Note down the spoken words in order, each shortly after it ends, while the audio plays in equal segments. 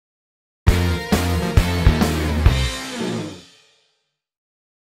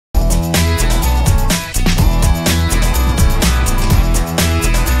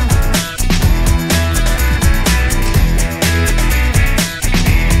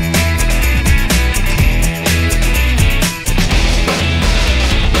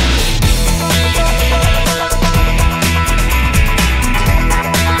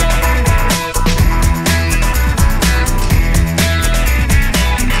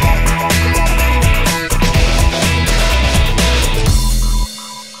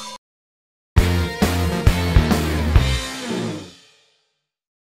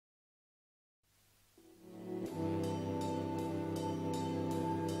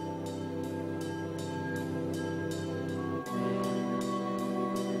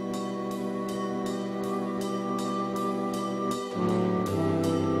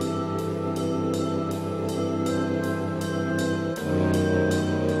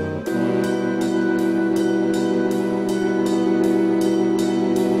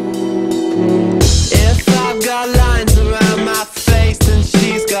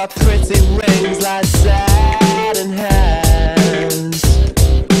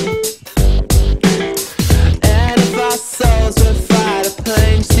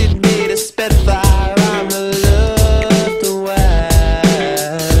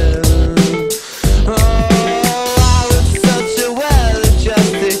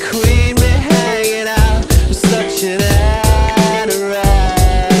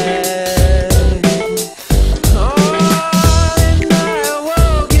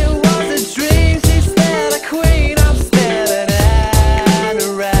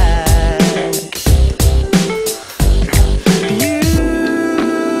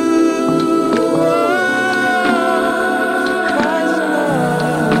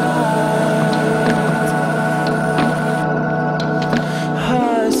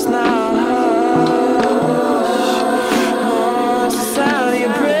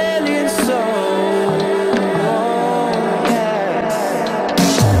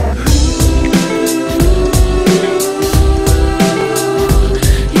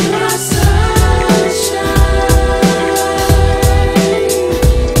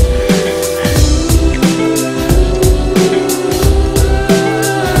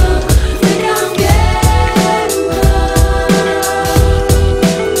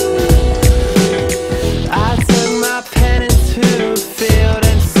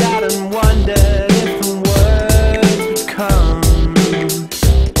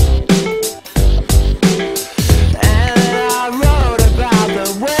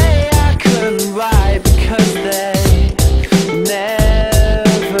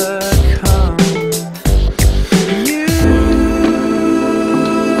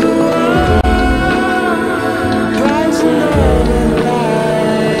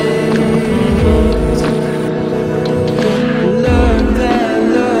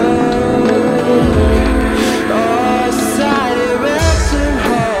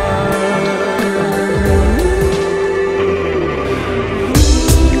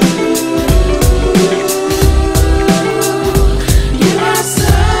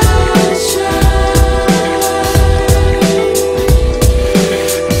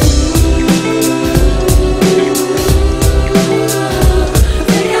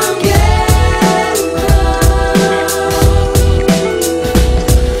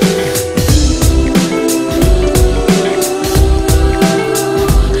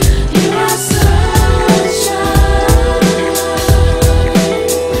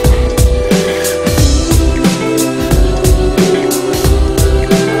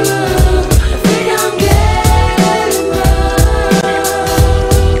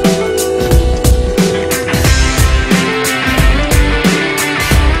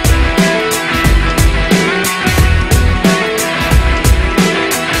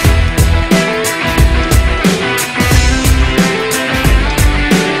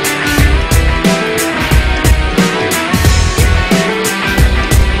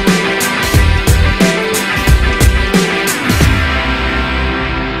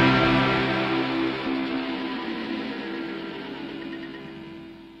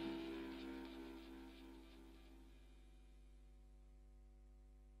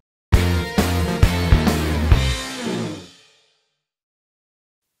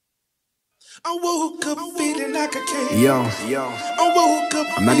I woke up feeling like a king. Yo, I woke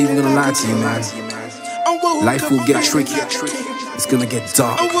up I'm not even gonna lie to you, man. I woke Life will get tricky. It's gonna get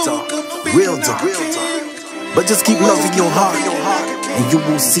dark, real dark. But just keep loving your heart, and you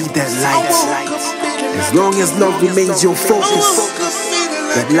will see that light. As long as love remains your focus,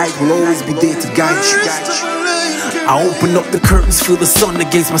 that light will always be there to guide you. I open up the curtains, feel the sun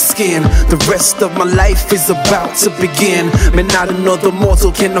against my skin. The rest of my life is about to begin. Man, not another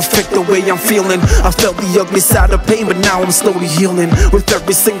mortal can affect the way I'm feeling. I felt the ugly side of pain, but now I'm slowly healing. With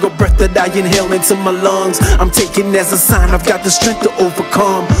every single breath that I inhale into my lungs, I'm taking as a sign I've got the strength to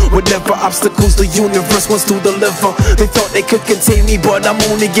overcome whatever obstacles the universe wants to deliver. They thought they could contain me, but I'm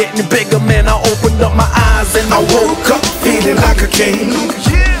only getting bigger. Man, I opened up my eyes and I woke up feeling like a king.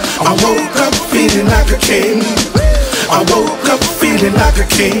 I woke up feeling like a king. I woke up feeling like a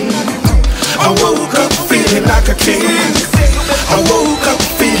king. I woke up feeling like a king. I woke up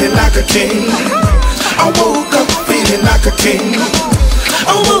feeling like a king. I woke up feeling like a king.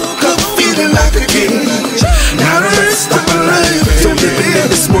 I woke up feeling like a king. Now the rest of my life. So living in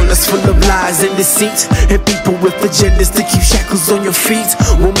this world that's full of lies and deceit, and people with agendas to keep shackles on your feet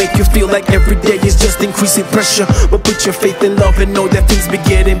will make you feel like every day is just increasing pressure. But put your faith in love and know that things be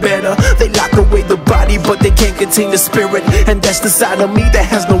getting better. They lock away the body but they can't contain the spirit, and that's the side of me that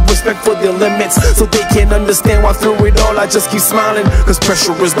has no respect for their limits. So they can't understand why through it all I just keep smiling, cause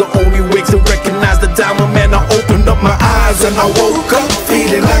pressure is the only way to recognize the diamond. Man, I opened up my eyes and I woke up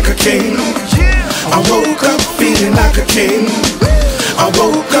feeling like a king. I woke up feeling like a king. I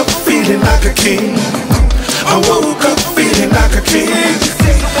woke up feeling like a king. I woke up feeling like a king.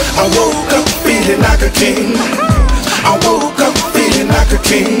 I woke up feeling like a king. I woke up feeling like a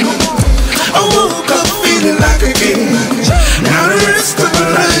king. I woke up feeling like a king. Now the rest of my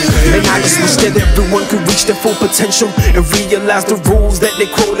life. And I just wish that everyone could reach their full potential and realize the rules that they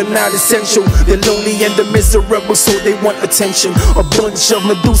quote are not essential. They're lonely and they're miserable, so they want attention. A bunch of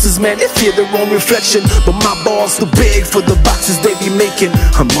Medusas, man, they fear their own reflection. But my balls too big for the boxes they be making.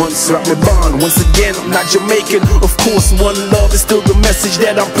 A monster at my bond, once again I'm not Jamaican. Of course, one love is still the message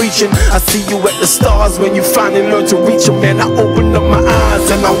that I'm preaching. I see you at the stars when you finally learn to reach them. Man, I opened up my eyes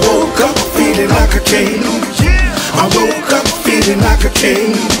and I woke up feeling like a king. I woke up feeling like a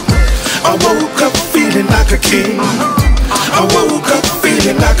king. I woke up feeling like a king. I woke up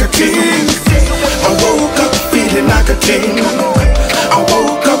feeling like a king. I woke up feeling like a king. I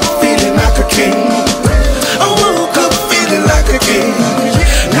woke up feeling like a king. I woke up feeling like a king.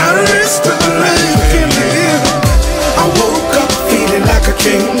 Now the rest of my life can live. I woke up feeling like a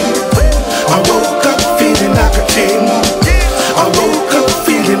king. I woke up feeling like a king. I woke up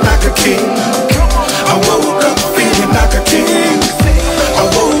feeling like a king. I woke up feeling like a king. I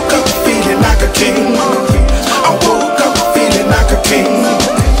woke up feeling like a king. I woke up feeling like a king.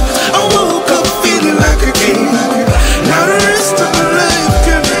 I woke up feeling like a king. Now the rest of my life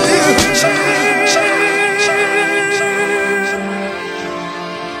can live.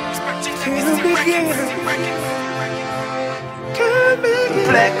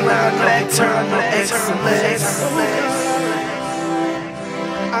 Black line, black turn, excellence.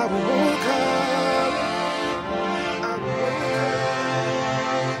 I woke up.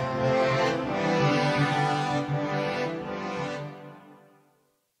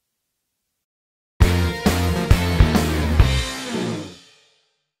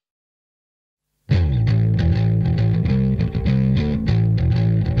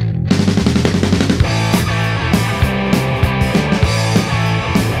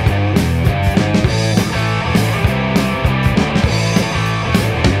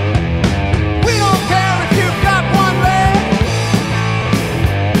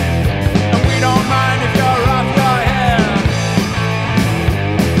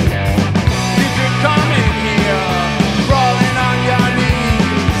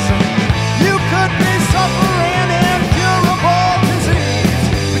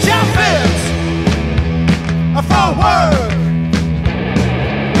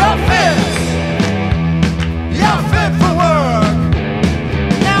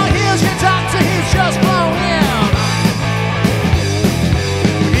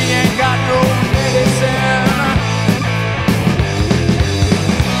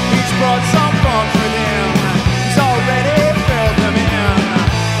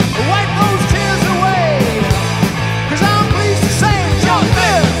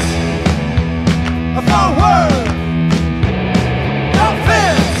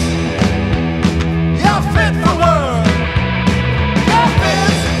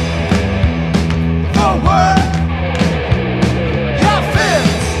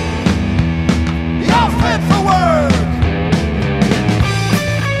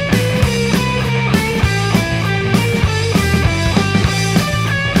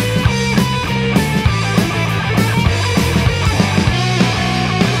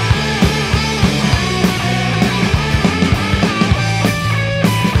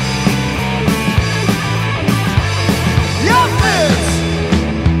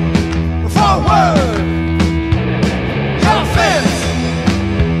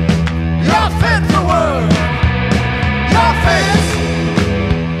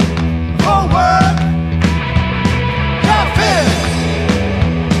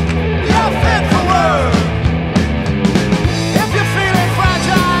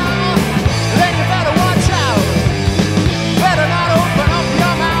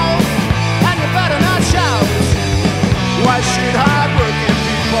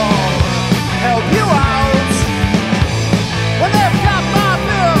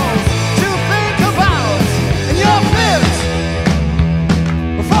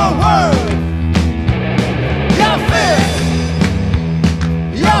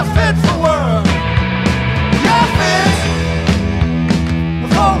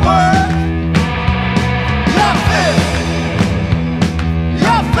 whole world.